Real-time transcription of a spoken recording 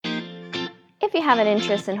If you have an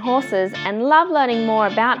interest in horses and love learning more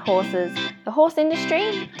about horses, the horse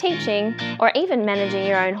industry, teaching, or even managing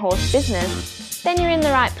your own horse business, then you're in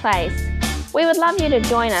the right place. We would love you to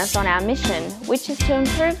join us on our mission, which is to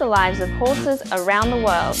improve the lives of horses around the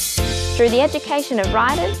world through the education of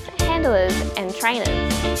riders, handlers, and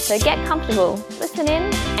trainers. So get comfortable, listen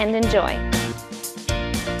in, and enjoy.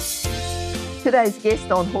 Today's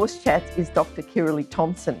guest on Horse Chats is Dr. Kirrilly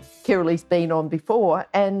Thompson. Kirrilly's been on before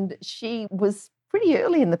and she was pretty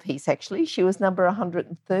early in the piece actually. She was number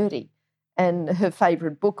 130 and her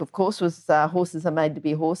favourite book, of course, was Horses Are Made to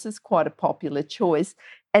Be Horses, quite a popular choice.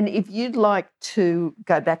 And if you'd like to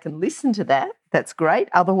go back and listen to that, that's great.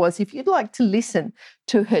 Otherwise, if you'd like to listen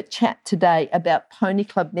to her chat today about Pony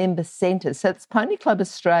Club member centres, so it's Pony Club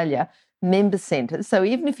Australia member centres. So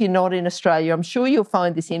even if you're not in Australia, I'm sure you'll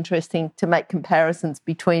find this interesting to make comparisons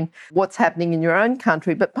between what's happening in your own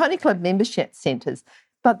country, but Pony Club membership centres.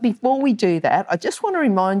 But before we do that, I just want to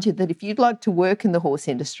remind you that if you'd like to work in the horse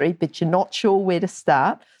industry, but you're not sure where to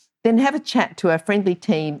start, then have a chat to our friendly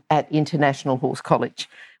team at International Horse College.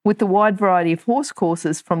 With the wide variety of horse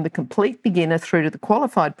courses from the complete beginner through to the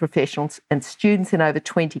qualified professionals and students in over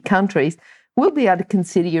 20 countries, we'll be able to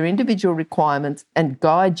consider your individual requirements and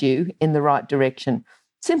guide you in the right direction.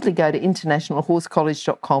 Simply go to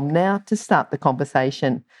internationalhorsecollege.com now to start the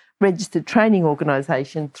conversation. Registered Training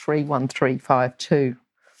Organisation 31352.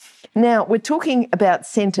 Now, we're talking about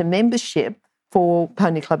centre membership for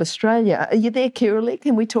Pony Club Australia. Are you there, Kirrilly?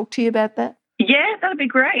 Can we talk to you about that? Yeah, that'd be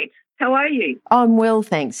great. How are you? I'm well,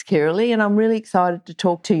 thanks, Kirrilly, and I'm really excited to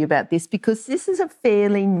talk to you about this because this is a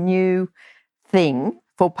fairly new thing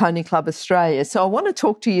for Pony Club Australia. So I want to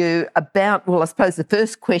talk to you about, well, I suppose the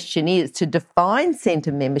first question is to define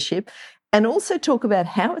centre membership and also talk about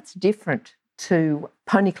how it's different to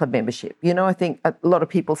Pony Club membership. You know, I think a lot of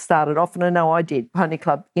people started off, and I know I did, Pony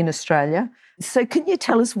Club in Australia. So can you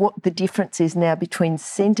tell us what the difference is now between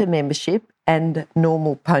centre membership and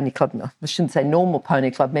normal Pony Club? No, I shouldn't say normal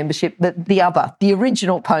Pony Club membership, but the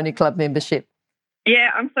original Pony Club membership.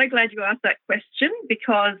 Yeah, I'm so glad you asked that question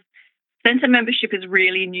because centre membership is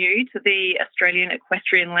really new to the Australian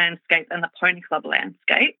equestrian landscape and the Pony Club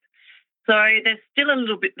landscape. So there's still a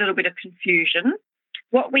little bit of confusion.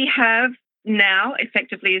 What we have now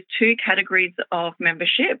effectively is two categories of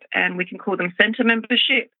membership, and we can call them centre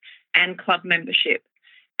membership and club membership.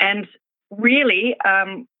 And really,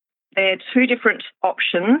 they're two different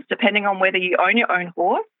options depending on whether you own your own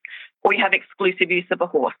horse or you have exclusive use of a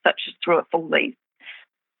horse, such as through a full lease.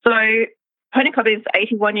 So Pony Club is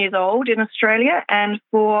 81 years old in Australia, and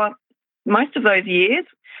for most of those years,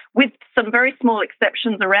 with some very small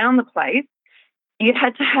exceptions around the place, you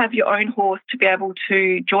had to have your own horse to be able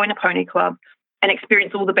to join a pony club and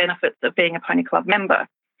experience all the benefits of being a Pony Club member.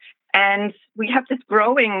 And we have this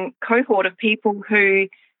growing cohort of people who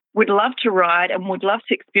would love to ride and would love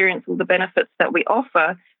to experience all the benefits that we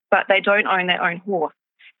offer, but they don't own their own horse.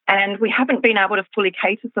 And we haven't been able to fully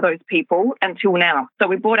cater for those people until now. So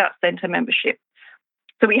we brought out centre membership.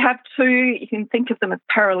 So we have two, you can think of them as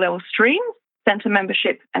parallel streams, centre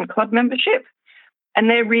membership and club membership. And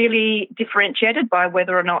they're really differentiated by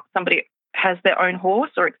whether or not somebody has their own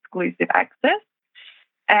horse or exclusive access.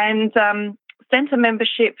 And centre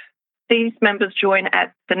membership, these members join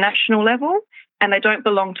at the national level and they don't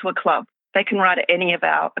belong to a club. They can ride at any of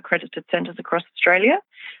our accredited centres across Australia.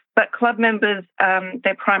 But club members,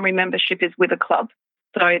 their primary membership is with a club.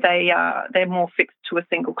 So they're more fixed to a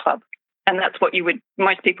single club. And that's what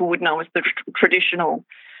most people would know as the traditional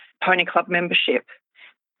Pony Club membership.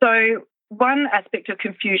 So one aspect of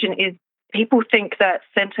confusion is people think that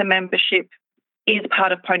centre membership is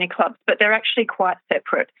part of pony clubs, but they're actually quite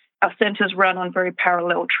separate. Our centres run on very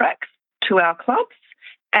parallel tracks to our clubs,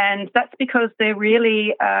 and that's because they're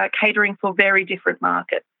really catering for very different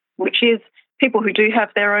markets, which is people who do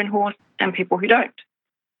have their own horse and people who don't.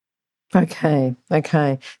 Okay.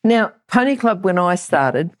 Now, Pony Club, when I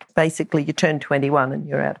started, basically you turn 21 and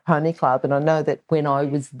you're out of Pony Club. And I know that when I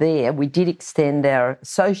was there, we did extend our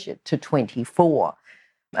associate to 24.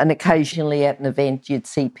 And occasionally at an event, you'd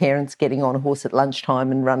see parents getting on a horse at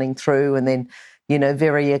lunchtime and running through. And then, you know,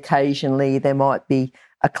 very occasionally there might be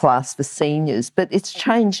a class for seniors. But it's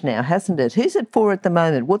changed now, hasn't it? Who's it for at the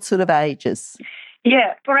moment? What sort of ages?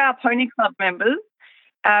 Yeah, for our Pony Club members,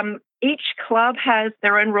 each club has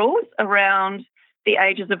their own rules around the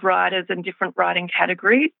ages of riders and different riding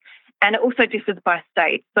categories, and it also differs by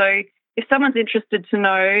state. So if someone's interested to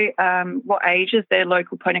know what ages their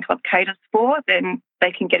local pony club caters for, then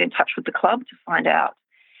they can get in touch with the club to find out.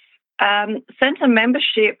 Centre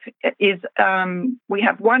membership is, we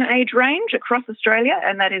have one age range across Australia,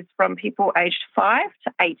 and that is from people aged 5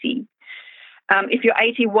 to 80. If you're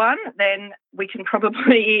 81, then we can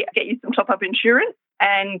probably get you some top-up insurance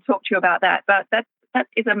and talk to you about that. But that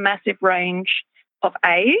is a massive range of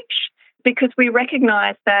age, because we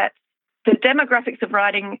recognise that the demographics of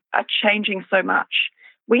riding are changing so much.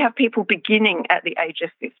 We have people beginning at the age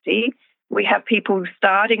of 50. We have people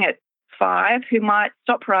starting at 5 who might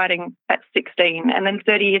stop riding at 16 and then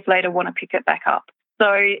 30 years later want to pick it back up.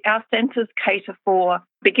 So our centres cater for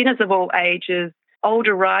beginners of all ages,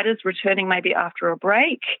 older riders returning maybe after a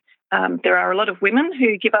break. There are a lot of women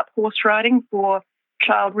who give up horse riding for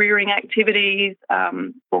child rearing activities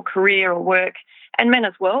or career or work, and men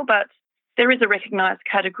as well. But there is a recognised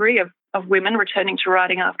category of women returning to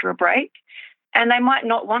riding after a break, and they might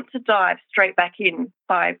not want to dive straight back in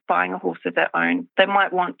by buying a horse of their own. They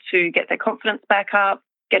might want to get their confidence back up,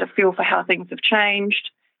 get a feel for how things have changed,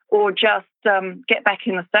 or just get back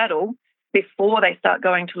in the saddle before they start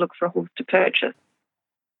going to look for a horse to purchase.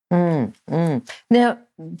 Now,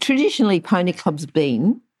 traditionally, pony clubs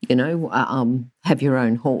been, have your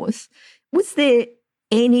own horse. Was there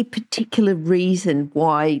any particular reason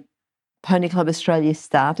why Pony Club Australia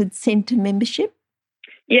started centre membership?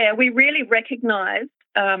 Yeah, we really recognised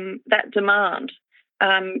that demand.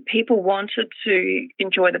 People wanted to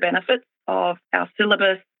enjoy the benefits of our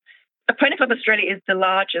syllabus. Pony Club Australia is the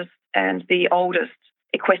largest and the oldest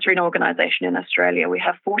equestrian organisation in Australia. We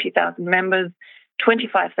have 40,000 members,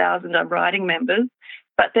 25,000 are riding members,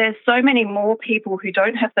 but there's so many more people who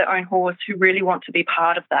don't have their own horse who really want to be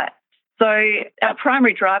part of that. So our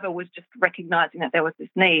primary driver was just recognising that there was this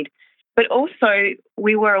need. But also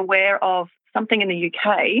we were aware of something in the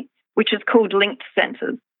UK which is called linked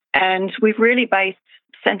centres. And we've really based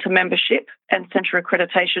centre membership and centre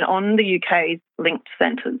accreditation on the UK's linked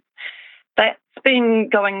centres. That's been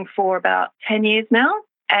going for about 10 years now,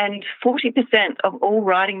 and 40% of all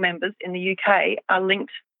riding members in the UK are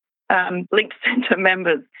linked centre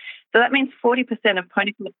members. So that means 40% of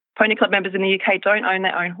Pony Club members in the UK don't own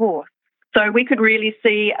their own horse. So we could really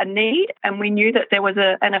see a need, and we knew that there was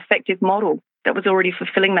an effective model that was already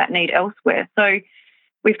fulfilling that need elsewhere. So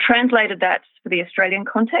we've translated that for the Australian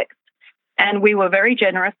context, and we were very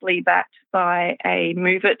generously backed by a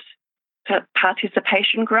Move It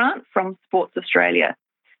participation grant from Sports Australia.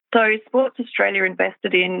 So Sports Australia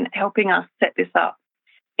invested in helping us set this up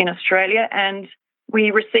in Australia, and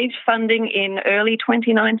we received funding in early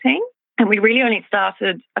 2019, and we really only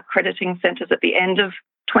started accrediting centres at the end of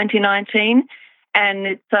 2019, and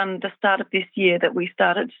it's the start of this year that we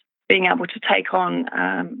started being able to take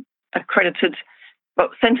on accredited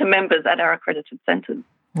centre members at our accredited centres.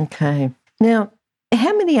 Okay. Now,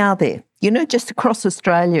 how many are there? Just across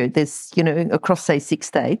Australia, there's, across, say, 6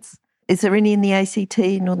 states. Is there any in the ACT,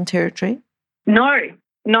 Northern Territory? No,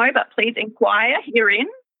 but please inquire herein.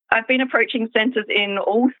 I've been approaching centres in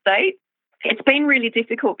all states. It's been really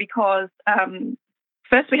difficult because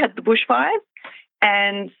first we had the bushfires,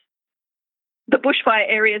 and the bushfire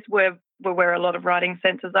areas were where a lot of riding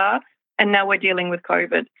centres are, and now we're dealing with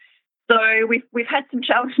COVID. So we've had some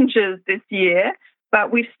challenges this year,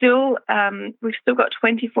 but we've still got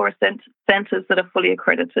 24 centres that are fully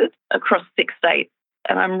accredited across 6 states,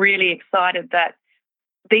 and I'm really excited that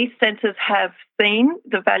these centres have seen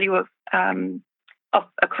the value of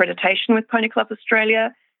accreditation with Pony Club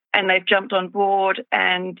Australia, and they've jumped on board.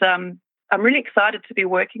 And I'm really excited to be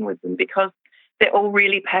working with them because they're all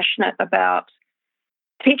really passionate about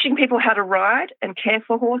teaching people how to ride and care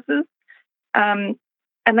for horses. And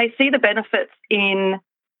they see the benefits in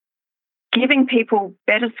giving people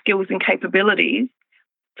better skills and capabilities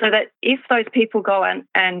so that if those people go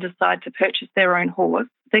and decide to purchase their own horse,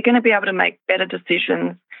 they're going to be able to make better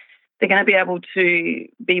decisions. They're going to be able to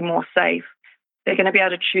be more safe. They're going to be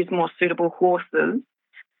able to choose more suitable horses.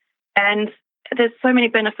 And there's so many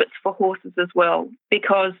benefits for horses as well,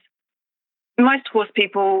 because most horse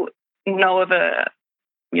people know of a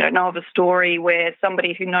story where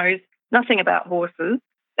somebody who knows nothing about horses,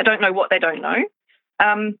 they don't know what they don't know,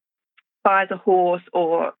 buys a horse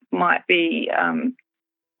or might be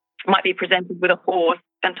presented with a horse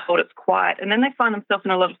and told it's quiet, and then they find themselves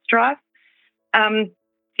in a lot of strife.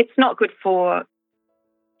 It's not good for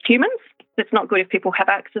humans. It's not good if people have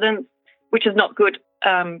accidents, which is not good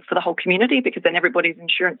for the whole community, because then everybody's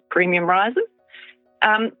insurance premium rises.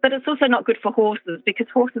 But it's also not good for horses, because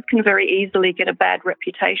horses can very easily get a bad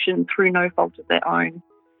reputation through no fault of their own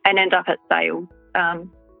and end up at sales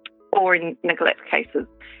or in neglect cases.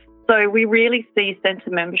 So we really see centre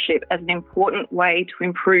membership as an important way to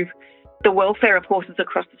improve the welfare of horses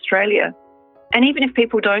across Australia. And even if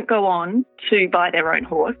people don't go on to buy their own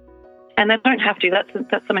horse, and they don't have to,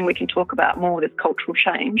 that's something we can talk about more, this cultural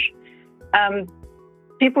change.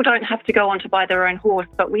 people don't have to go on to buy their own horse,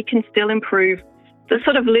 but we can still improve the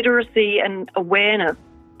sort of literacy and awareness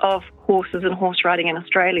of horses and horse riding in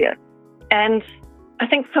Australia. And I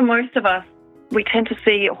think for most of us, we tend to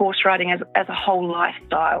see horse riding as a whole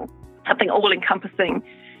lifestyle, something all-encompassing,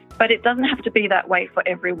 but it doesn't have to be that way for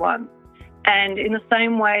everyone. And in the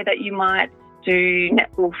same way that you might do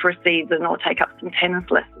netball for a season or take up some tennis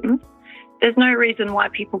lessons, there's no reason why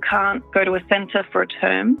people can't go to a centre for a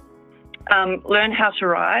term, learn how to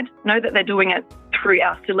ride, know that they're doing it through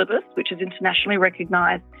our syllabus, which is internationally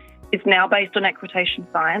recognised, is now based on equitation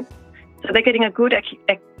science. So they're getting a good a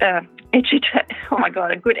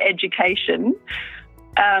good education.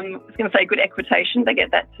 I was going to say good equitation. They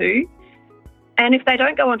get that too. And if they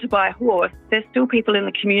don't go on to buy a horse, there's still people in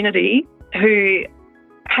the community who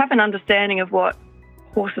have an understanding of what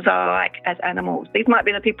horses are like as animals. These might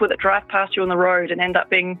be the people that drive past you on the road and end up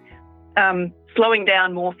being slowing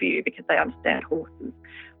down more for you because they understand horses,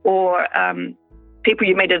 or people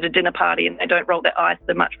you meet at a dinner party and they don't roll their eyes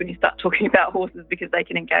so much when you start talking about horses because they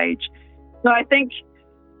can engage. So I think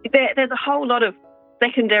there's a whole lot of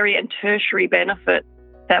secondary and tertiary benefits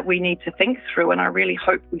that we need to think through, and I really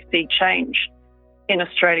hope we see change in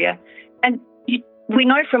Australia. And we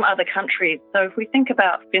know from other countries, so if we think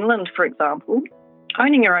about Finland, for example,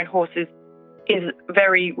 owning your own horse is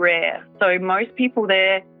very rare. So most people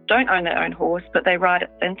there don't own their own horse, but they ride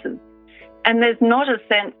at centres. And there's not a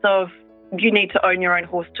sense of you need to own your own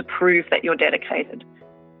horse to prove that you're dedicated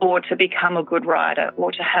or to become a good rider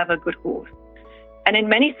or to have a good horse. And in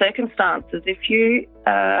many circumstances, if you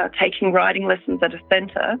are taking riding lessons at a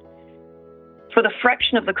centre, for the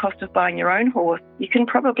fraction of the cost of buying your own horse, you can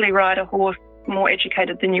probably ride a horse more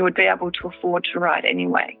educated than you would be able to afford to ride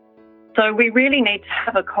anyway. So we really need to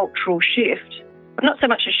have a cultural shift, not so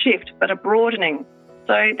much a shift, but a broadening.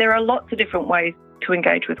 So there are lots of different ways to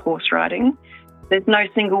engage with horse riding. There's no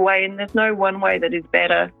single way, and there's no one way that is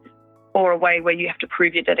better or a way where you have to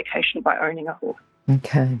prove your dedication by owning a horse.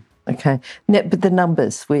 Okay. Now, but the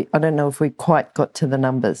numbers, I don't know if we quite got to the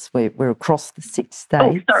numbers. We're across the 6 states.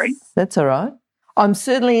 Oh, sorry. That's all right. I'm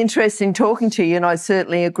certainly interested in talking to you, and I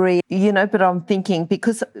certainly agree, but I'm thinking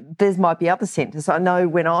because there might be other centres. I know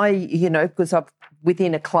when because I'm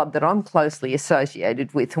within a club that I'm closely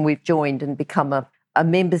associated with, and we've joined and become a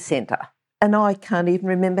member centre. And I can't even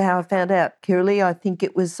remember how I found out. Kirrilly, I think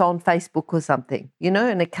it was on Facebook or something,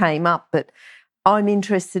 and it came up. But I'm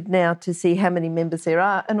interested now to see how many members there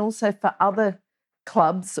are, and also for other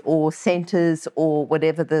clubs or centres or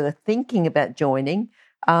whatever that are thinking about joining,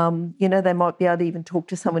 they might be able to even talk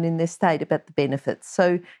to someone in their state about the benefits.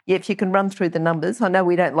 So, if you can run through the numbers. I know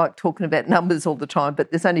we don't like talking about numbers all the time, but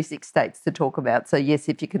there's only 6 states to talk about. So, yes,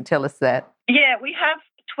 if you can tell us that. Yeah, we have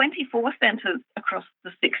 24 centres across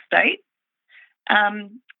the 6 states.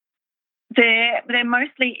 They're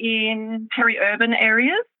mostly in peri-urban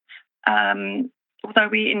areas.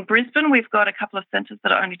 Although in Brisbane, we've got a couple of centres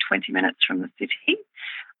that are only 20 minutes from the city.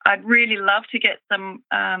 I'd really love to get them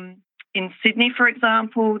in Sydney, for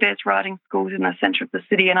example. There's riding schools in the centre of the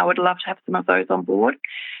city, and I would love to have some of those on board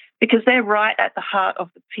because they're right at the heart of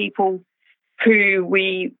the people who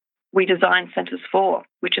we design centres for,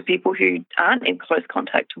 which are people who aren't in close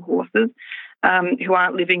contact to horses, who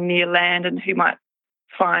aren't living near land, and who might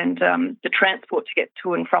find the transport to get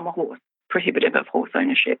to and from a horse prohibitive of horse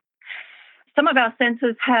ownership. Some of our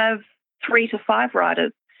centres have 3 to 5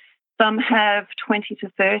 riders. Some have 20 to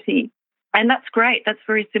 30. And that's great. That's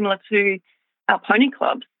very similar to our pony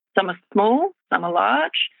clubs. Some are small, some are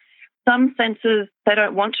large. Some centres, they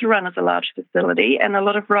don't want to run as a large facility, and a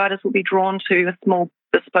lot of riders will be drawn to a small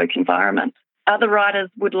bespoke environment. Other riders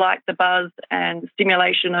would like the buzz and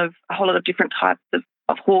stimulation of a whole lot of different types of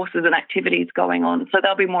horses and activities going on, so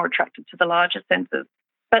they'll be more attracted to the larger centres.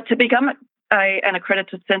 But to become an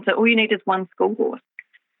accredited centre, all you need is one school horse,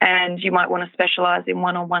 and you might want to specialise in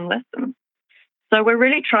one-on-one lessons. So we're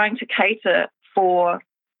really trying to cater for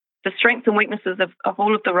the strengths and weaknesses of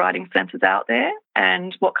all of the riding centres out there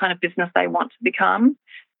and what kind of business they want to become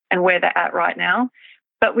and where they're at right now.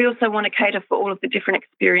 But we also want to cater for all of the different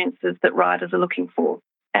experiences that riders are looking for.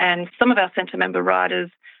 And some of our centre member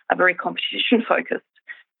riders are very competition-focused.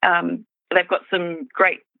 They've got some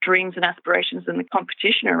great dreams and aspirations in the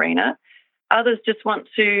competition arena. Others just want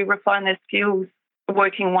to refine their skills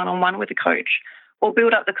working one-on-one with a coach or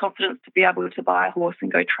build up the confidence to be able to buy a horse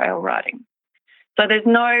and go trail riding. So there's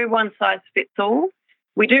no one-size-fits-all.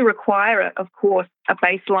 We do require, of course, a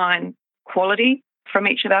baseline quality from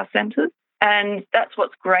each of our centres. And that's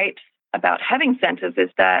what's great about having centres is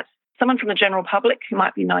that someone from the general public who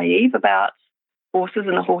might be naive about horses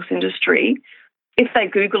and the horse industry, if they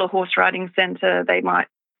Google a horse riding centre, they might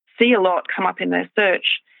see a lot come up in their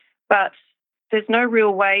search, but there's no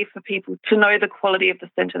real way for people to know the quality of the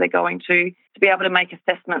centre they're going to be able to make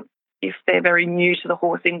assessments if they're very new to the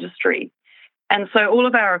horse industry. And so all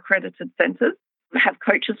of our accredited centres have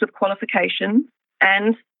coaches with qualifications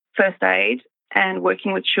and first aid and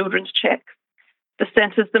working with children's checks. The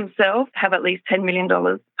centres themselves have at least $10 million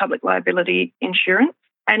public liability insurance.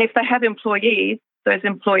 And if they have employees, those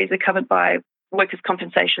employees are covered by workers'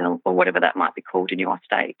 compensation or whatever that might be called in your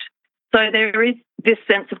state. So there is this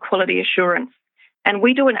sense of quality assurance. And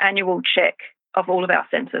we do an annual check of all of our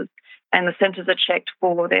centres. And the centres are checked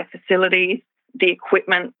for their facilities, the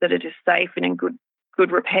equipment, that it is safe and in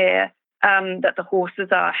good repair, that the horses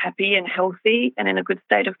are happy and healthy and in a good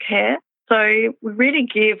state of care. So we really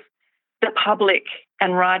give the public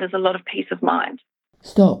and riders a lot of peace of mind.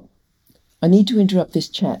 Stop. I need to interrupt this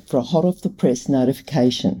chat for a hot off the press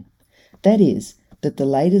notification. That is, that the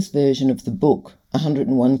latest version of the book,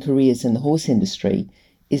 101 Careers in the Horse Industry,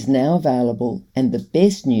 is now available, and the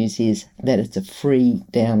best news is that it's a free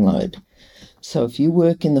download. So if you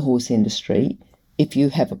work in the horse industry, if you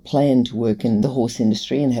have a plan to work in the horse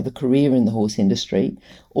industry and have a career in the horse industry,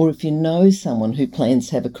 or if you know someone who plans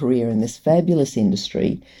to have a career in this fabulous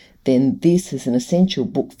industry, then this is an essential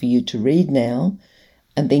book for you to read now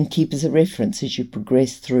and then keep as a reference as you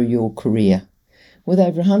progress through your career. With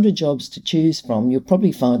over 100 jobs to choose from, you'll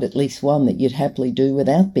probably find at least one that you'd happily do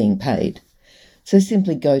without being paid. So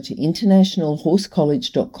simply go to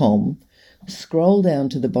internationalhorsecollege.com, scroll down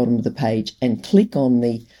to the bottom of the page and click on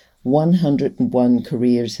the 101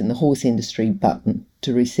 Careers in the Horse Industry button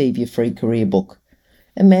to receive your free career book.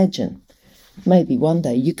 Imagine, maybe one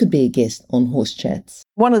day you could be a guest on Horse Chats.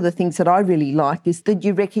 One of the things that I really like is that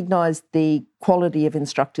you recognise the quality of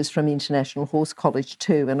instructors from International Horse College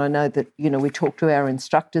too. And I know that, we talk to our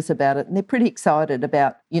instructors about it and they're pretty excited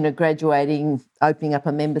about, graduating, opening up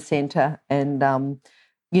a member centre and,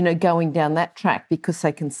 going down that track because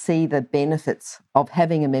they can see the benefits of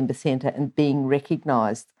having a member centre and being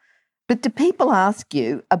recognised. But do people ask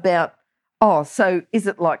you about, so is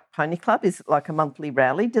it like Pony Club? Is it like a monthly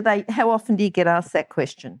rally? How often do you get asked that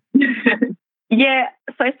question? Yeah,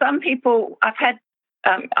 so some people, I've had,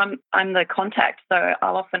 I'm the contact, so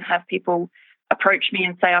I'll often have people approach me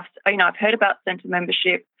and say, I've heard about centre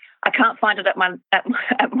membership. I can't find it at my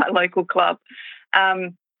local club,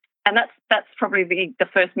 and that's probably the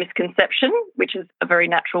first misconception, which is a very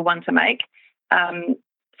natural one to make.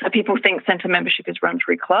 So people think centre membership is run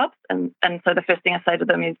through clubs, and so the first thing I say to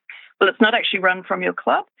them is, well, it's not actually run from your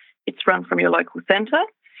club; it's run from your local centre,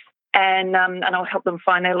 and I'll help them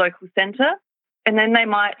find their local centre. And then they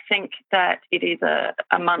might think that it is a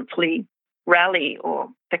monthly rally, or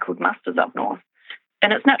they're called musters up north.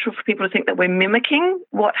 And it's natural for people to think that we're mimicking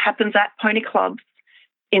what happens at pony clubs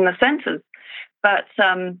in the centres. But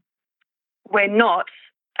we're not,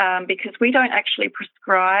 because we don't actually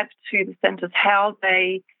prescribe to the centres how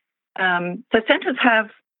they... so centres have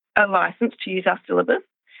a licence to use our syllabus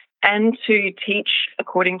and to teach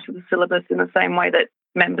according to the syllabus in the same way that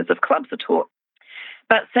members of clubs are taught.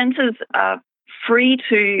 But centres are free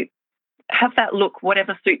to have that look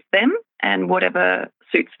whatever suits them and whatever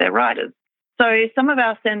suits their riders. So some of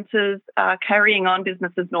our centres are carrying on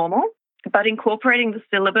business as normal, but incorporating the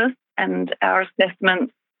syllabus and our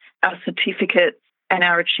assessments, our certificates and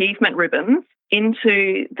our achievement ribbons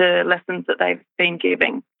into the lessons that they've been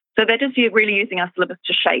giving. So they're just really using our syllabus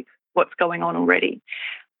to shape what's going on already.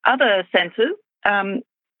 Other centres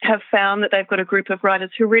have found that they've got a group of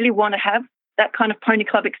riders who really want to have that kind of pony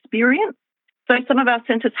club experience. So some of our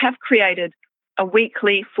centres have created a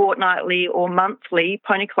weekly, fortnightly or monthly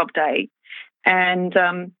pony club day. And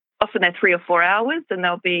often they're 3 or 4 hours, and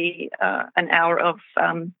there'll be an hour of,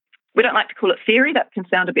 we don't like to call it theory, that can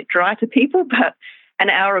sound a bit dry to people, but an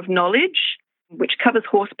hour of knowledge, which covers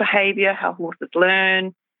horse behaviour, how horses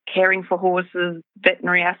learn, caring for horses,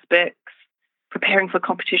 veterinary aspects, preparing for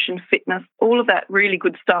competition, fitness, all of that really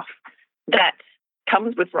good stuff that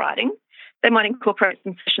comes with riding. They might incorporate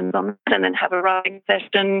some sessions on that and then have a riding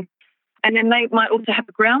session. And then they might also have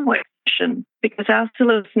a groundwork session, because our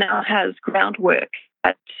syllabus now has groundwork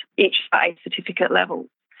at each 8 certificate level.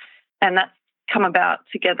 And that's come about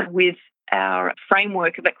together with our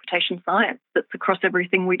framework of equitation science that's across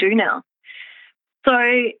everything we do now.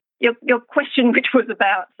 So your question, which was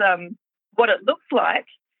about what it looks like,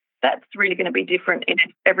 that's really going to be different in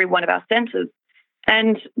every one of our centres.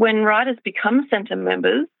 And when riders become centre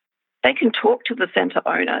members, they can talk to the centre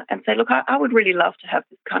owner and say, look, I would really love to have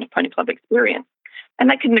this kind of pony club experience. And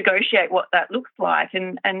they can negotiate what that looks like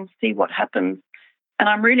and see what happens. And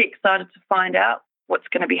I'm really excited to find out what's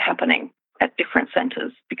going to be happening at different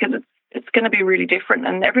centres, because it's going to be really different,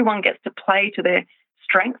 and everyone gets to play to their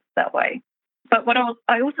strengths that way. But what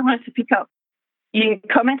I also wanted to pick up, you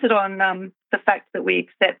commented on the fact that we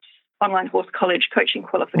accept online horse college coaching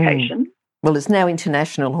qualification. Well, it's now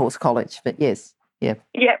International Horse College, but yes, yeah.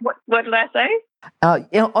 Yeah, what did I say?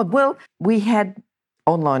 Well, we had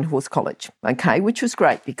online horse college, okay, which was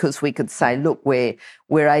great because we could say, look, we're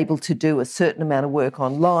able to do a certain amount of work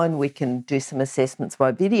online, we can do some assessments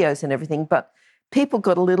by videos and everything, but people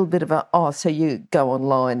got a little bit of so you go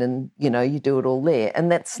online and, you do it all there.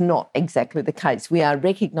 And that's not exactly the case. We are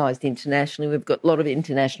recognised internationally. We've got a lot of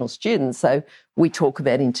international students, so we talk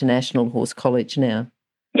about International Horse College now.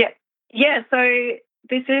 Yeah, so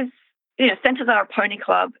this is, Centres are a pony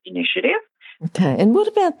club initiative. Okay, and what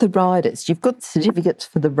about the riders? You've got certificates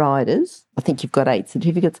for the riders. I think you've got 8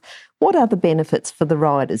 certificates. What are the benefits for the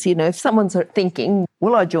riders? If someone's thinking,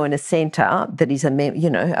 will I join a centre that is a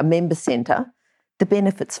member centre, the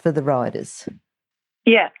benefits for the riders?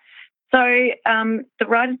 Yeah, so the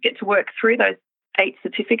riders get to work through those 8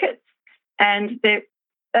 certificates, and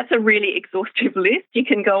that's a really exhaustive list. You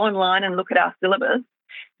can go online and look at our syllabus.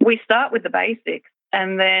 We start with the basics,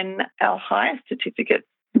 and then our highest certificates,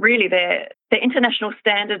 really they're international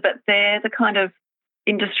standard, but they're the kind of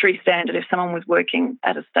industry standard if someone was working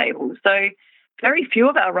at a stable. So very few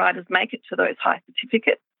of our riders make it to those high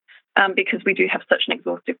certificates because we do have such an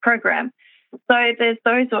exhaustive program. So there's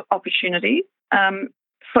those opportunities.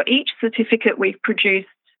 For each certificate, we've produced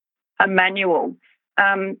a manual.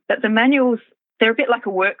 But the manuals, they're a bit like a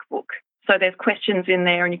workbook. So there's questions in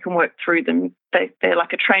there and you can work through them. They're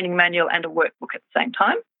like a training manual and a workbook at the same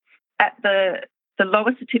time. At the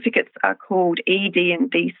lower certificates are called E, D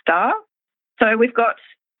and D star. So we've got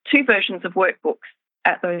 2 versions of workbooks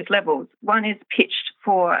at those levels. One is pitched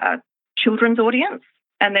for a children's audience,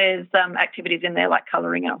 and there's activities in there like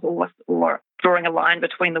colouring a horse or drawing a line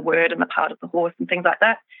between the word and the part of the horse and things like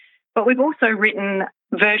that. But we've also written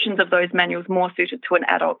versions of those manuals more suited to an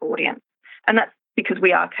adult audience, and that's because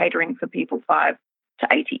we are catering for people 5 to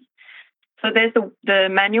 80. So there's the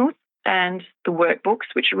manuals and the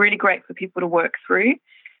workbooks, which are really great for people to work through.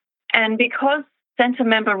 And because centre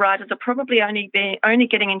member riders are probably only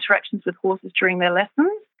getting interactions with horses during their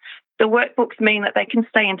lessons, the workbooks mean that they can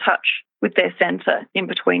stay in touch with their centre in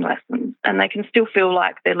between lessons, and they can still feel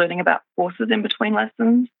like they're learning about horses in between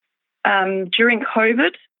lessons. During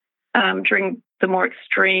COVID, during the more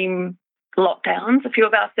extreme lockdowns, a few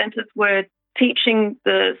of our centres were teaching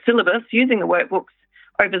the syllabus using the workbooks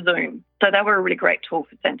over Zoom. So they were a really great tool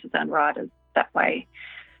for centres and riders that way.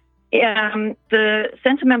 The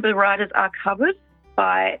centre member riders are covered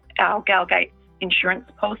by our Galgate insurance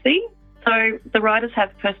policy. So the riders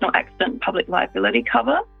have personal accident and public liability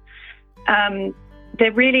cover.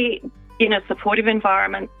 They're really in a supportive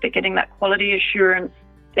environment. They're getting that quality assurance.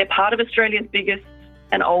 They're part of Australia's biggest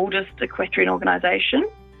and oldest equestrian organisation.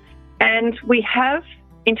 And we have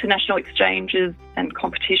international exchanges and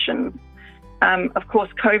competitions. Of course,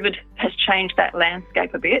 COVID has changed that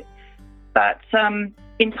landscape a bit. But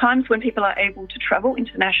in times when people are able to travel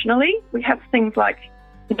internationally, we have things like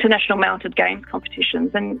international mounted games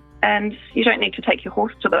competitions, and you don't need to take your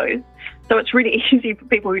horse to those. So it's really easy for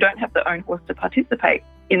people who don't have their own horse to participate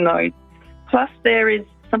in those. Plus, there is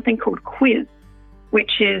something called quiz,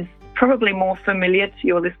 which is probably more familiar to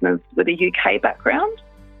your listeners with a UK background.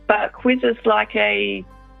 But quiz is like a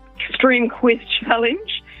extreme quiz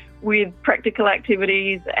challenge with practical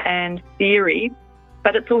activities and theory,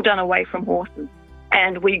 but it's all done away from horses.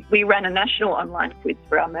 And we ran a national online quiz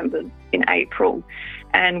for our members in April,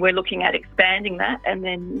 and we're looking at expanding that and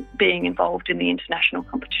then being involved in the international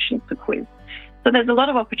competitions for quiz. So there's a lot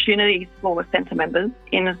of opportunities for centre members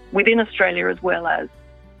within Australia as well as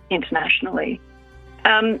internationally.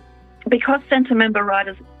 Because centre member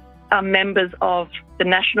riders are members of the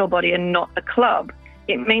national body and not the club,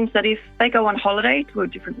 it means that if they go on holiday to a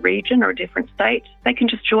different region or a different state, they can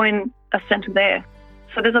just join a centre there.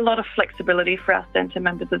 So there's a lot of flexibility for our centre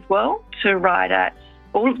members as well to ride at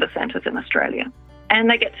all of the centres in Australia. And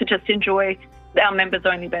they get to just enjoy our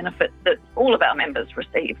members-only benefits that all of our members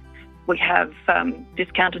receive. We have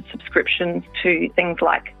discounted subscriptions to things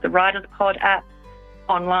like the Riders Pod app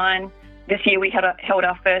online. This year we held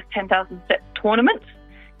our first 10,000 steps tournament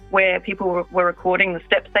where people were recording the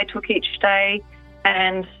steps they took each day.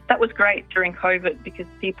 And that was great during COVID because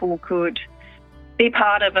people could be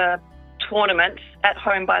part of a tournament at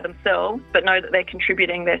home by themselves, but know that they're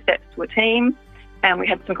contributing their steps to a team. And we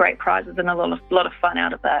had some great prizes and a lot of fun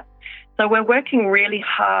out of that. So we're working really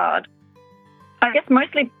hard, I guess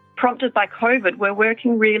mostly prompted by COVID, we're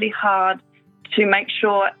working really hard to make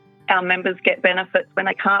sure our members get benefits when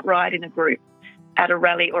they can't ride in a group. at a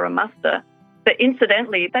rally or a muster. But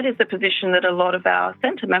incidentally, that is the position that a lot of our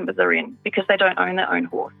centre members are in because they don't own their own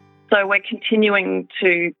horse. So we're continuing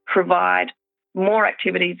to provide more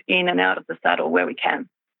activities in and out of the saddle where we can.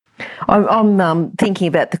 I'm thinking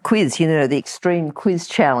about the quiz, the extreme quiz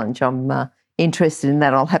challenge. I'm interested in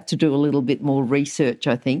that. I'll have to do a little bit more research,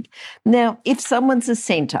 I think. Now, if someone's a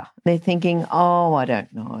centre, they're thinking, I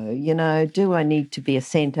don't know, do I need to be a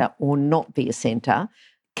centre or not be a centre?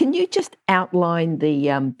 Can you just outline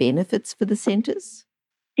the benefits for the centres?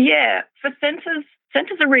 Yeah, for centres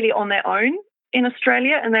are really on their own in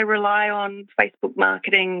Australia, and they rely on Facebook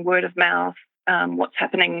marketing, word of mouth, what's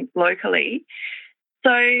happening locally.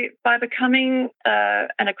 So by becoming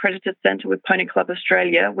an accredited centre with Pony Club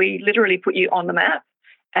Australia, we literally put you on the map,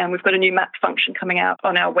 and we've got a new map function coming out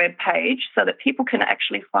on our web page so that people can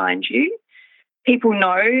actually find you. People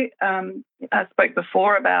know, I spoke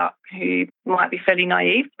before about who might be fairly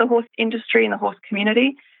naive to the horse industry and the horse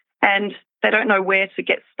community, and they don't know where to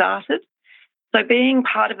get started. So being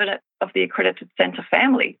part of the accredited centre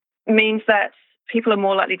family means that people are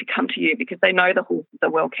more likely to come to you because they know the horses are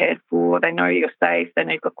well cared for, they know you're safe, they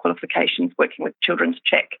know you've got qualifications working with children's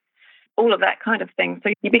check, all of that kind of thing.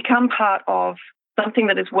 So you become part of something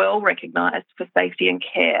that is well recognised for safety and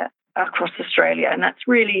care across Australia, and that's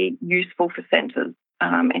really useful for centres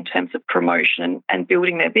in terms of promotion and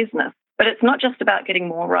building their business. But it's not just about getting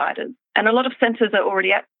more riders, and a lot of centres are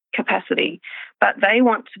already at capacity, but they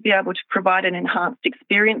want to be able to provide an enhanced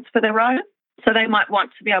experience for their riders. So they might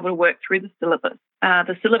want to be able to work through the syllabus.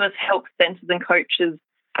 The syllabus helps centres and coaches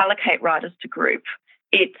allocate riders to group.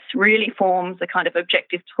 It really forms a kind of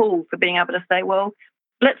objective tool for being able to say, well,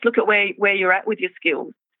 let's look at where you're at with your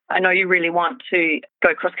skills. I know you really want to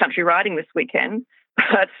go cross-country riding this weekend,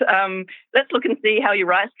 but let's look and see how your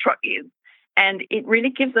rice trot is. And it really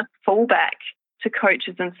gives a fallback to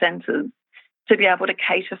coaches and centres to be able to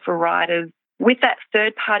cater for riders with that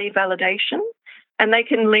third-party validation. And they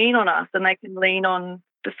can lean on us and they can lean on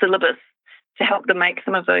the syllabus to help them make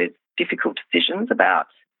some of those difficult decisions about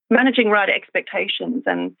managing rider expectations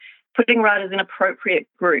and putting riders in appropriate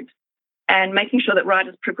groups and making sure that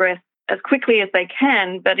riders progress as quickly as they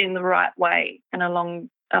can, but in the right way and along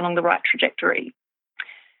the right trajectory.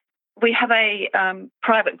 We have a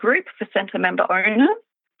private group for centre member owners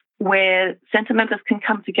where centre members can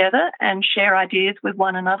come together and share ideas with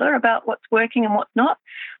one another about what's working and what's not.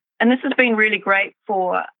 And this has been really great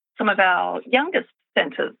for some of our youngest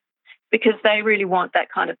centres because they really want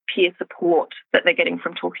that kind of peer support that they're getting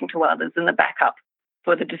from talking to others and the backup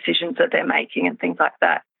for the decisions that they're making and things like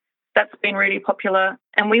that. That's been really popular.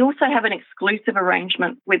 And we also have an exclusive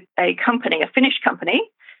arrangement with a company, a Finnish company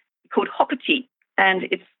called Hoppity. And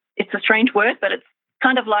it's a strange word, but it's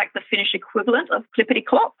kind of like the Finnish equivalent of Clippity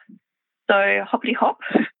Clop. So Hoppity Hop.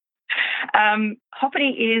 Hoppity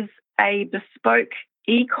is a bespoke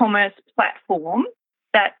e-commerce platform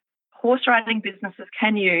that horse riding businesses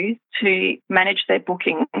can use to manage their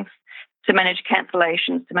bookings, to manage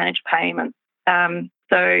cancellations, to manage payments.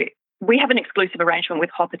 So we have an exclusive arrangement with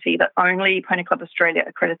Hoppity that only Pony Club Australia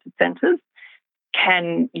accredited centres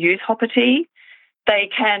can use Hoppity. They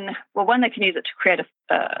can use it to create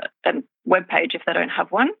a web page if they don't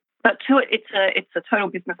have one. But it's a total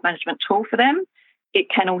business management tool for them. It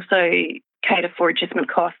can also cater for adjustment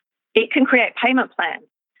costs. It can create payment plans.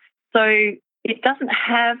 So it doesn't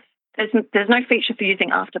have, there's no feature for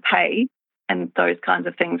using Afterpay and those kinds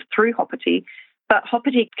of things through Hoppity, but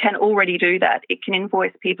Hoppity can already do that. It can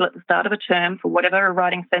invoice people at the start of a term for whatever a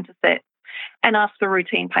riding centre sets and ask for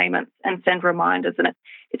routine payments and send reminders. And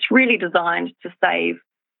it's really designed to save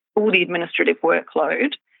all the administrative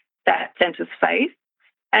workload that centres face.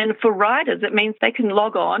 And for riders, it means they can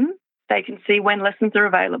log on, they can see when lessons are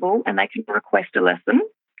available, and they can request a lesson.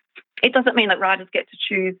 It doesn't mean that riders get to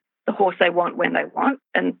choose the horse they want when they want,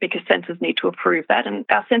 and because centres need to approve that. And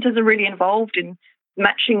our centres are really involved in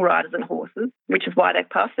matching riders and horses, which is why they've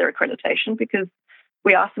passed their accreditation, because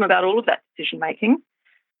we ask them about all of that decision-making.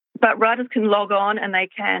 But riders can log on and they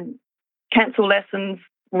can cancel lessons,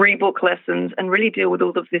 rebook lessons, and really deal with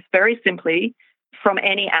all of this very simply from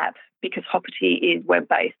any app, because Hoppity is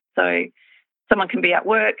web-based. So someone can be at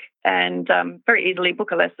work and very easily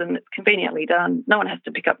book a lesson. It's conveniently done. No one has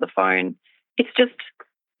to pick up the phone.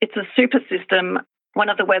 It's a super system. One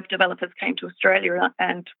of the web developers came to Australia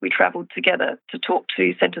and we travelled together to talk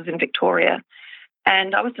to centres in Victoria.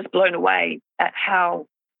 And I was just blown away at how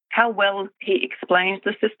well he explained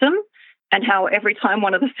the system and how every time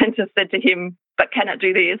one of the centres said to him, "But can it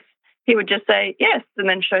do this?" he would just say yes and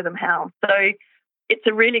then show them how. So it's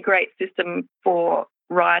a really great system for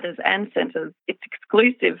riders and centres. It's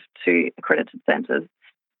exclusive to accredited centres.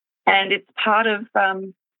 And it's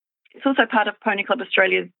also part of Pony Club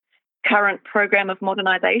Australia's current program of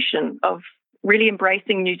modernisation, of really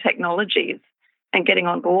embracing new technologies and getting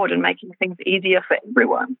on board and making things easier for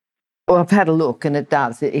everyone. Well, I've had a look, and it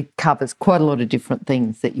does. It covers quite a lot of different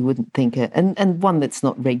things that you wouldn't think, and one that's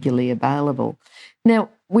not regularly available. Now,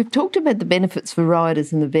 we've talked about the benefits for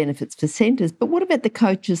riders and the benefits for centres, but what about the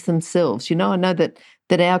coaches themselves? You know, I know that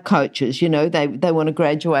our coaches, you know, they want to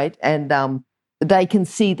graduate and they can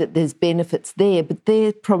see that there's benefits there, but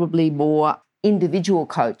they're probably more individual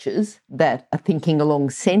coaches that are thinking along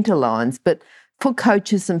centre lines. But for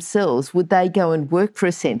coaches themselves, would they go and work for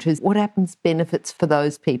a centre? What happens benefits for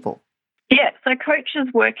those people? Yeah, so coaches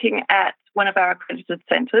working at one of our accredited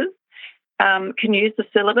centres can use the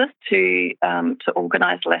syllabus to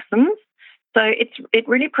organise lessons. So it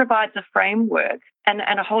really provides a framework and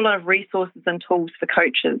a whole lot of resources and tools for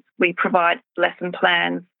coaches. We provide lesson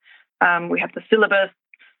plans. We have the syllabus.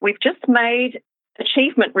 We've just made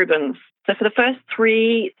achievement ribbons. So for the first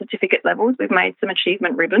 3 certificate levels, we've made some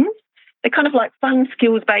achievement ribbons. They're kind of like fun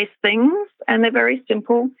skills-based things, and they're very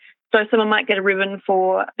simple. So someone might get a ribbon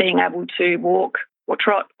for being able to walk or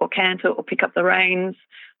trot or canter or pick up the reins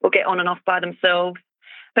or get on and off by themselves.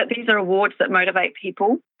 But these are awards that motivate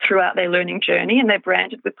people throughout their learning journey, and they're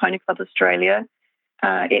branded with Pony Club Australia.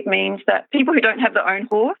 It means that people who don't have their own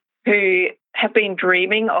horse, who have been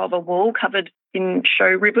dreaming of a wall covered in show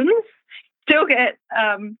ribbons, still get,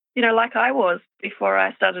 like I was before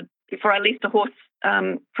I leased a horse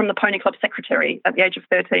from the Pony Club secretary at the age of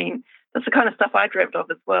 13. That's the kind of stuff I dreamt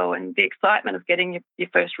of as well, and the excitement of getting your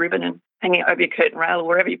first ribbon and hanging it over your curtain rail or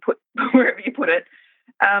wherever you put it.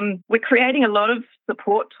 We're creating a lot of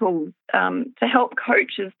support tools to help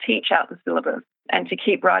coaches teach out the syllabus and to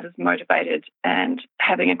keep riders motivated and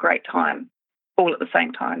having a great time all at the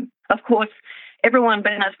same time. Of course, everyone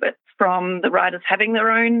benefits from the riders having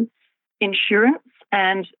their own insurance,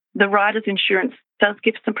 and the riders' insurance does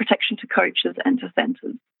give some protection to coaches and to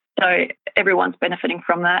centres. So everyone's benefiting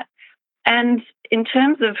from that. And in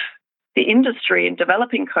terms of the industry and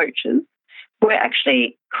developing coaches, we're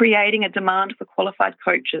actually creating a demand for qualified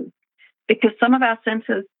coaches, because some of our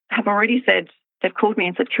centres have already said, they've called me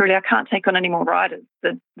and said, Kirrilly, I can't take on any more riders.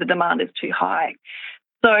 The demand is too high.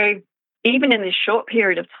 So even in this short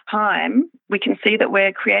period of time, we can see that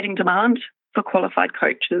we're creating demand for qualified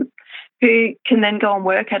coaches who can then go and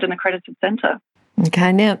work at an accredited centre.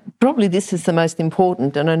 Okay, now probably this is the most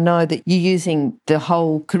important, and I know that you're using the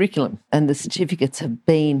whole curriculum and the certificates have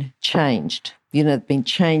been changed. You know, they've been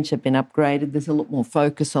changed, they've been upgraded. There's a lot more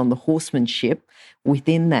focus on the horsemanship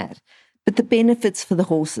within that. But the benefits for the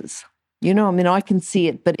horses, you know, I mean, I can see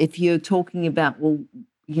it, but if you're talking about, well,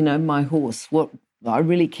 you know, my horse, what I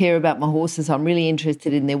really care about my horses, I'm really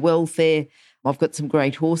interested in their welfare, I've got some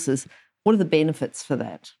great horses. What are the benefits for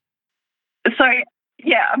that? So,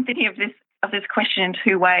 yeah, I'm thinking of this question in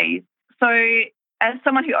 2 ways. So as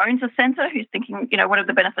someone who owns a centre who's thinking, you know, what are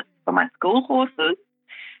the benefits for my school horses?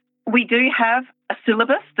 We do have a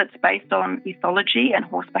syllabus that's based on ethology and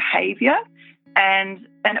horse behaviour, and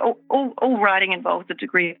all riding involves a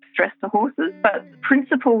degree of stress to horses, but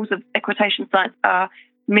principles of equitation science are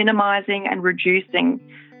minimising and reducing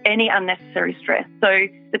any unnecessary stress. So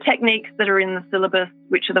the techniques that are in the syllabus,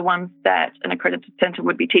 which are the ones that an accredited centre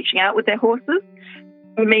would be teaching out with their horses,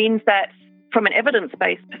 means that from an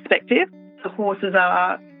evidence-based perspective, the horses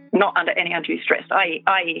are not under any undue stress,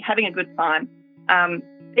 i.e. having a good time,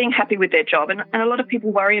 being happy with their job. And a lot of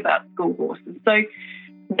people worry about school horses. So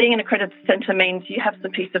being an accredited centre means you have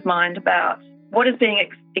some peace of mind about what is being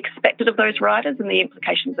expected of those riders and the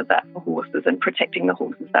implications of that for horses and protecting the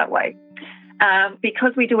horses that way.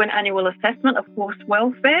 Because we do an annual assessment of horse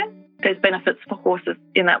welfare, there's benefits for horses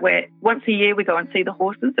in that where once a year we go and see the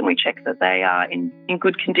horses and we check that they are in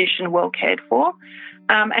good condition, well cared for,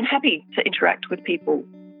 and happy to interact with people.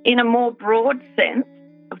 In a more broad sense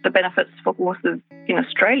of the benefits for horses in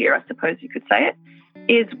Australia, I suppose you could say it,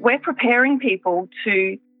 is we're preparing people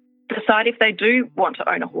to decide if they do want to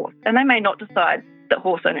own a horse. And they may not decide that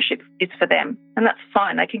horse ownership is for them, and that's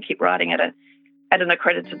fine. They can keep riding at an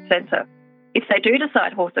accredited centre. If they do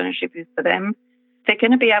decide horse ownership is for them, they're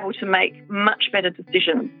going to be able to make much better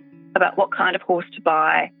decisions about what kind of horse to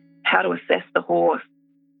buy, how to assess the horse.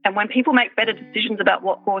 And when people make better decisions about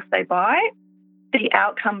what horse they buy, the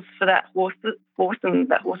outcomes for that horse and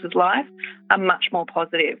that horse's life are much more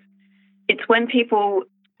positive. It's when people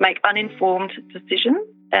make uninformed decisions,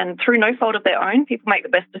 and through no fault of their own, people make the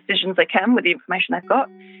best decisions they can with the information they've got.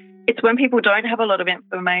 It's when people don't have a lot of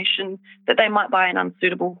information that they might buy an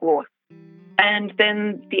unsuitable horse. And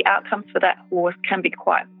then the outcomes for that horse can be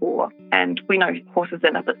quite poor. And we know horses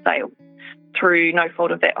end up at sales. through no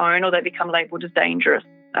fault of their own, or they become labelled as dangerous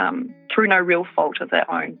through no real fault of their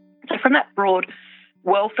own. So from that broad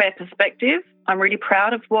welfare perspective, I'm really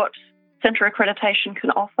proud of what centre accreditation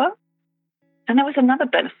can offer. And there was another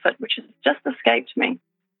benefit which has just escaped me,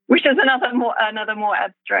 which is another more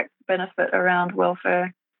abstract benefit around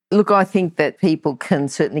welfare. Look, I think that people can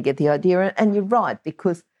certainly get the idea, and you're right,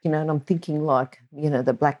 because, and I'm thinking like,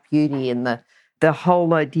 the Black Beauty and the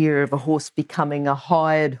whole idea of a horse becoming a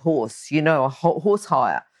hired horse, a horse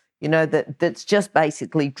hire, that's just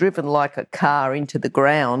basically driven like a car into the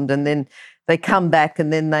ground, and then they come back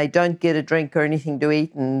and then they don't get a drink or anything to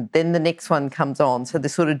eat, and then the next one comes on. So they're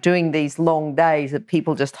sort of doing these long days of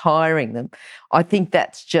people just hiring them. I think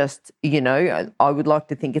that's just, I would like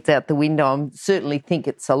to think it's out the window. I certainly think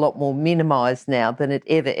it's a lot more minimised now than it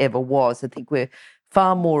ever was. I think we're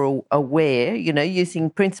far more aware, using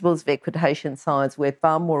principles of equitation science, we're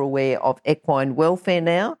far more aware of equine welfare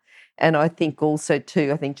now. And I think also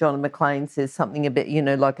too, John McLean says something about,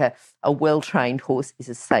 like a well-trained horse is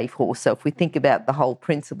a safe horse. So if we think about the whole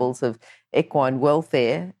principles of equine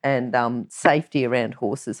welfare and safety around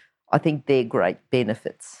horses, I think they're great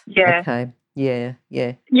benefits. Yeah. Okay. Yeah.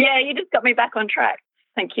 Yeah, you just got me back on track.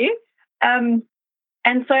 Thank you. And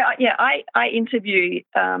so, I interview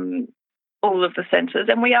all of the centres,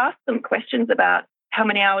 and we ask them questions about how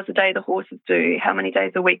many hours a day the horses do, how many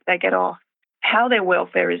days a week they get off, how their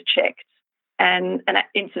welfare is checked. And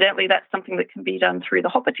incidentally, that's something that can be done through the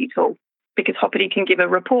Hoppity tool, because Hoppity can give a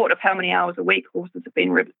report of how many hours a week horses have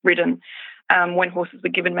been ridden, when horses were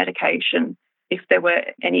given medication, if there were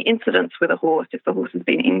any incidents with a horse, if the horse has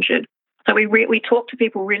been injured. So we talk to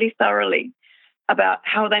people really thoroughly about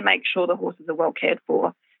how they make sure the horses are well cared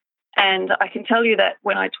for. And I can tell you that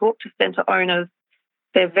when I talk to centre owners,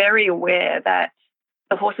 they're very aware that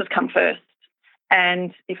the horses come first.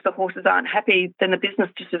 And if the horses aren't happy, then the business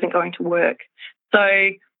just isn't going to work. So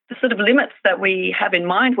the sort of limits that we have in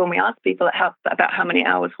mind when we ask people about how many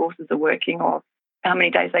hours horses are working or how many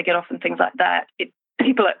days they get off and things like that,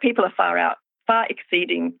 people are far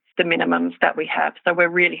exceeding the minimums that we have. So we're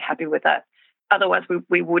really happy with that. Otherwise,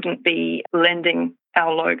 we wouldn't be lending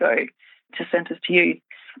our logo to centres to use.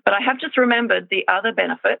 But I have just remembered the other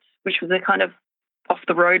benefit, which was a kind of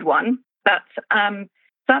off-the-road one, that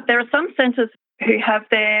there are some centres who have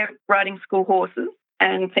their riding school horses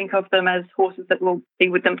and think of them as horses that will be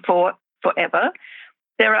with them forever.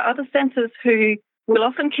 There are other centres who will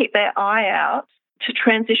often keep their eye out to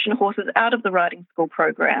transition horses out of the riding school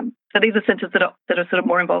program. So these are centres that are sort of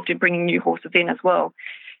more involved in bringing new horses in as well.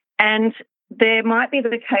 And there might be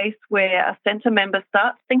the case where a centre member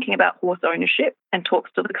starts thinking about horse ownership and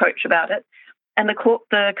talks to the coach about it, and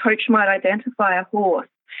the coach might identify a horse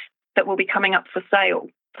that will be coming up for sale.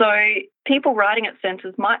 So people riding at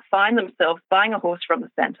centres might find themselves buying a horse from the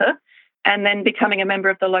centre and then becoming a member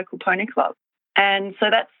of the local pony club. And so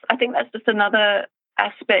I think that's just another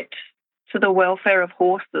aspect to the welfare of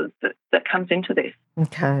horses that comes into this.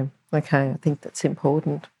 Okay, I think that's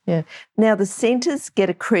important. Yeah. Now, the centres get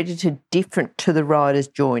accredited different to the riders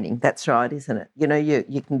joining. That's right, isn't it?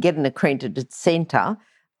 You can get an accredited centre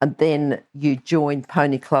and then you join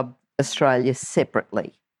Pony Club Australia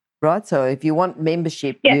separately, right? So if you want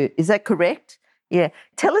membership, is that correct? Yeah.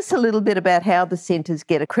 Tell us a little bit about how the centres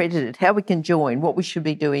get accredited, how we can join, what we should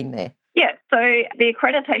be doing there. Yeah, so the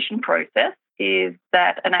accreditation process is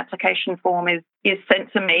that an application form is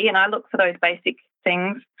sent to me, and I look for those basic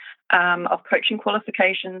things of coaching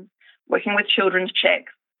qualifications, working with children's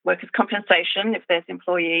checks, workers' compensation if there's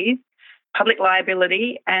employees, public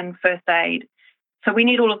liability, and first aid. So we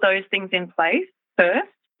need all of those things in place first.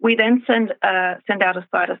 We then send out a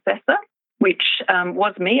site assessor, which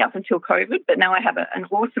was me up until COVID, but now I have an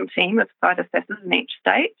awesome team of site assessors in each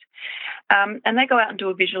state. And they go out and do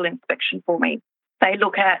a visual inspection for me. They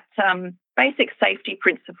look at basic safety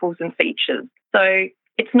principles and features. So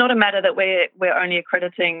it's not a matter that we're only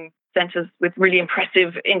accrediting centres with really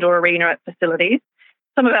impressive indoor arena facilities.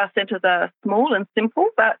 Some of our centres are small and simple,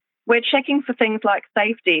 but we're checking for things like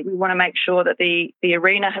safety. We want to make sure that the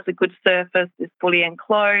arena has a good surface, is fully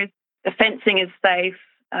enclosed, the fencing is safe,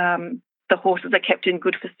 the horses are kept in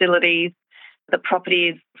good facilities, the property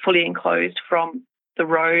is fully enclosed from the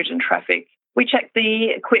road and traffic. We check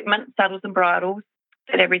the equipment, saddles and bridles,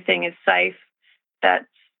 that everything is safe, that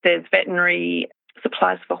there's veterinary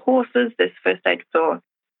supplies for horses, there's first aid for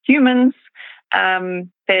humans,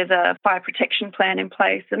 there's a fire protection plan in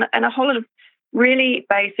place, and a whole lot of really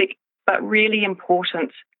basic but really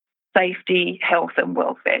important safety, health and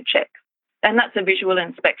welfare checks. And that's a visual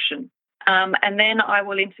inspection. And then I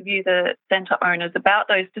will interview the centre owners about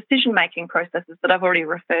those decision-making processes that I've already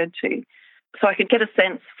referred to, so I could get a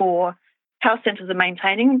sense for how centres are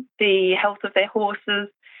maintaining the health of their horses,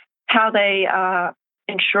 how they are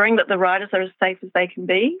ensuring that the riders are as safe as they can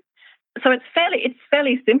be. So it's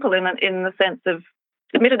fairly simple in the sense of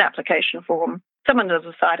submit an application form, someone does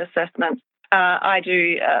a site assessment, I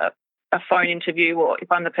do a phone interview, or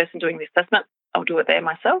if I'm the person doing the assessment, I'll do it there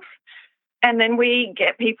myself. And then we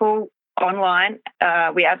get people online.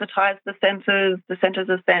 We advertise the centres. The centres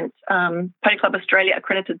are sent Pony Club Australia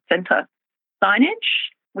Accredited Centre signage.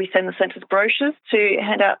 We send the centres brochures to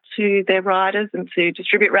hand out to their riders and to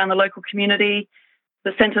distribute around the local community.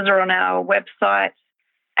 The centres are on our website.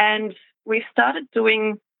 And we've started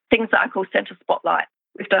doing things that I call Centre Spotlight.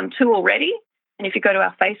 We've done 2 already. And if you go to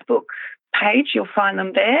our Facebook page, you'll find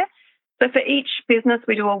them there. So for each business,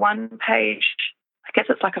 we do a 1-page, I guess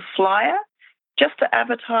it's like a flyer, just to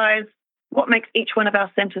advertise what makes each one of our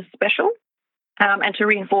centres special, and to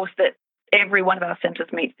reinforce that every one of our centres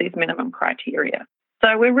meets these minimum criteria.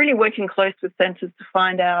 So we're really working close with centres to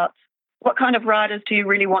find out what kind of riders do you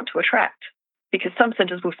really want to attract, because some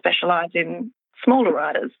centres will specialise in smaller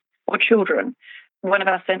riders or children. One of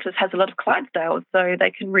our centres has a lot of Clydesdales, so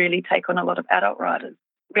they can really take on a lot of adult riders.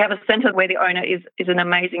 We have a centre where the owner is an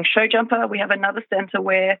amazing show jumper. We have another centre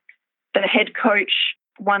where the head coach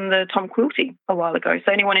won the Tom Quilty a while ago.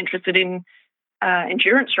 So anyone interested in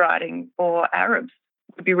endurance riding or Arabs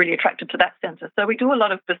would be really attracted to that centre. So we do a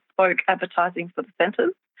lot of bespoke advertising for the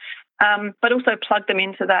centres, but also plug them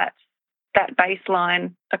into that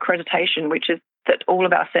baseline accreditation, which is that all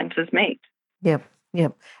of our centres meet. Yep.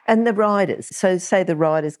 Yep. And the riders, so say the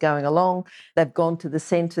riders going along, they've gone to the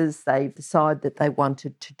centres, they decide that they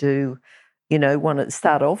wanted to do, want to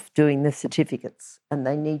start off doing the certificates, and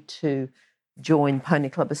they need to join Pony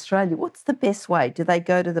Club Australia. What's the best way? Do they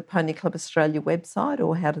go to the Pony Club Australia website,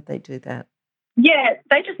 or how do they do that? Yeah,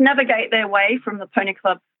 they just navigate their way from the Pony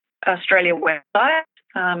Club Australia website,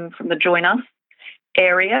 from the Join Us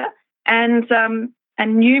area, and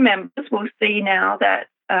new members will see now that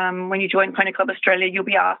when you join Pony Club Australia, you'll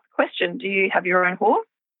be asked the question, do you have your own horse?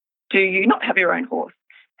 Do you not have your own horse?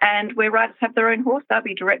 And where riders have their own horse, they'll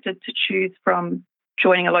be directed to choose from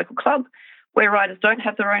joining a local club. Where riders don't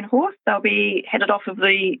have their own horse, they'll be headed onto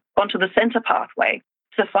the centre pathway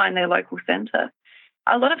to find their local centre.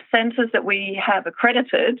 A lot of centres that we have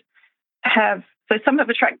accredited some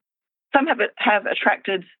have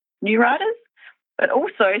attracted new riders, but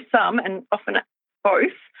also some, and often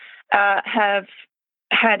both, have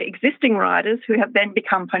had existing riders who have then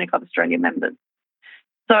become Pony Club Australia members.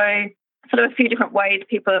 So sort of a few different ways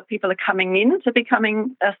people are coming in to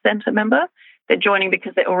becoming a centre member. They're joining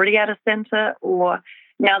because they're already at a centre, or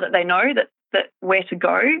now that they know that where to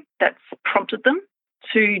go, that's prompted them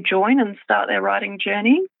to join and start their riding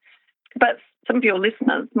journey. But some of your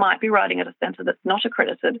listeners might be riding at a centre that's not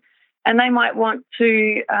accredited, and they might want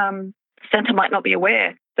to, the centre might not be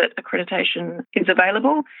aware that accreditation is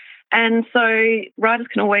available. And so riders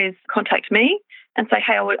can always contact me and say,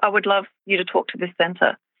 hey, I would love you to talk to this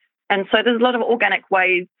centre. And so there's a lot of organic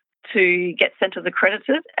ways to get centres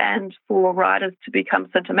accredited and for riders to become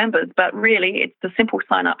centre members. But really, it's the simple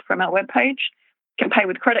sign up from our webpage. You can pay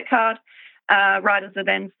with credit card. Riders are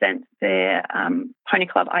then sent their Pony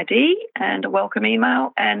Club ID and a welcome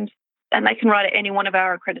email, and they can ride at any one of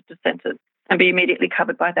our accredited centres and be immediately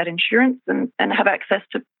covered by that insurance and have access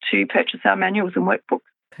to purchase our manuals and workbooks.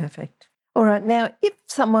 Perfect. All right. Now, if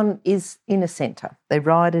someone is in a centre, they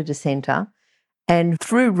ride at a centre, and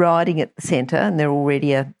through riding at the centre, and they're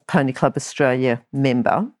already a Pony Club Australia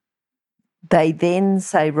member, they then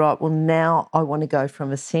say, right, well, now I want to go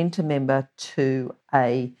from a centre member to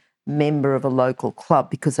a member of a local club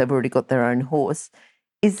because they've already got their own horse.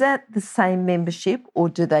 Is that the same membership, or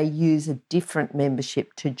do they use a different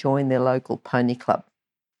membership to join their local pony club?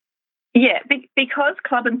 Yeah, because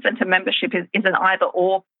club and centre membership is an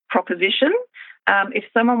either-or proposition. If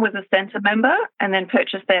someone was a centre member and then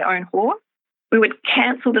purchased their own horse, we would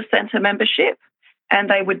cancel the centre membership and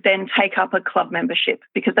they would then take up a club membership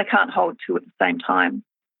because they can't hold two at the same time.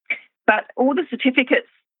 But all the certificates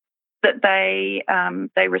that they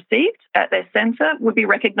received at their centre would be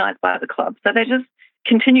recognised by the club. So they just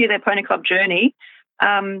continue their pony club journey,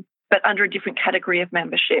 but under a different category of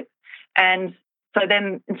membership. And so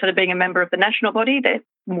then instead of being a member of the national body, they're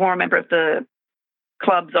more a member of the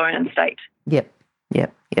club, zone and state. Yep.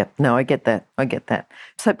 No, I get that.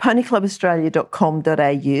 So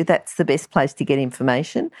ponyclubaustralia.com.au, that's the best place to get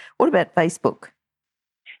information. What about Facebook?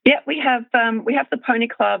 Yeah, we have the Pony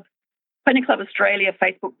Club Australia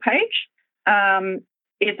Facebook page.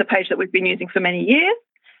 Is the page that we've been using for many years,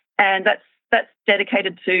 and that's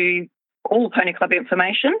dedicated to all Pony Club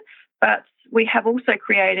information. But we have also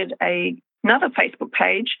created another Facebook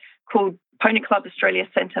page called Pony Club Australia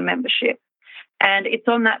Centre membership. And it's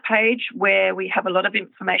on that page where we have a lot of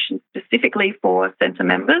information specifically for centre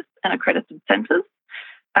members and accredited centres.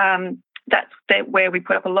 That's where we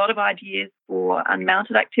put up a lot of ideas for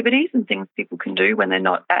unmounted activities and things people can do when they're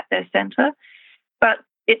not at their centre. But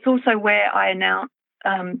it's also where I announce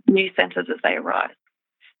new centres as they arise.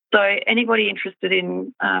 So anybody interested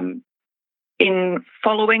in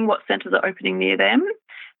following what centres are opening near them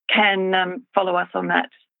can follow us on that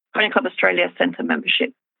Pony Club Australia Centre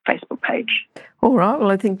membership Facebook page. All right. Well,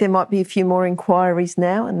 I think there might be a few more inquiries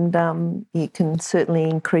now, and you can certainly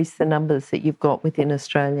increase the numbers that you've got within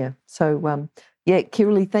Australia. So,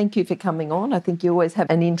 Kirrilly, thank you for coming on. I think you always have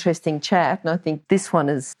an interesting chat, and I think this one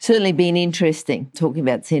has certainly been interesting, talking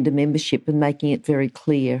about centre membership and making it very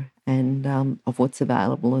clear and of what's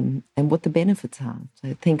available and what the benefits are.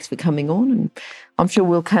 So thanks for coming on, and I'm sure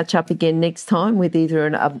we'll catch up again next time with either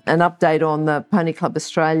an update on the Pony Club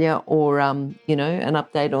Australia or, an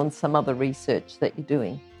update on some other research that you're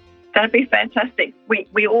doing. That'd be fantastic.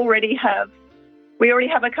 We already have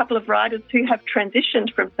a couple of riders who have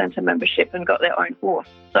transitioned from centre membership and got their own horse.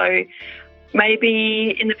 So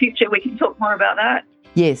maybe in the future we can talk more about that.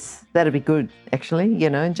 Yes, that'd be good, actually,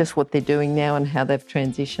 just what they're doing now and how they've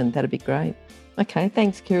transitioned. That'd be great. Okay,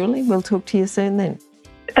 thanks, Kirrilly. We'll talk to you soon then.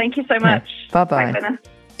 Thank you so much. Bye-bye. Bye,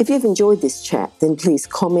 If you've enjoyed this chat, then please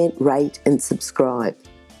comment, rate and subscribe.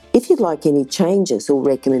 If you'd like any changes or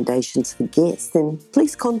recommendations for guests, then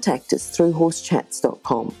please contact us through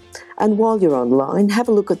horsechats.com. And while you're online, have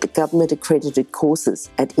a look at the government-accredited courses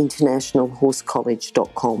at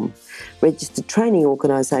internationalhorsecollege.com. Registered Training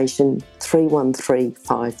Organisation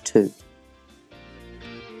 31352.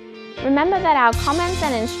 Remember that our comments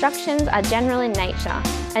and instructions are general in nature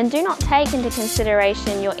and do not take into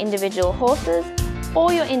consideration your individual horses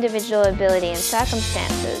or your individual ability and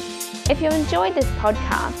circumstances. If you enjoyed this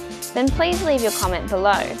podcast, then please leave your comment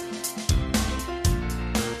below.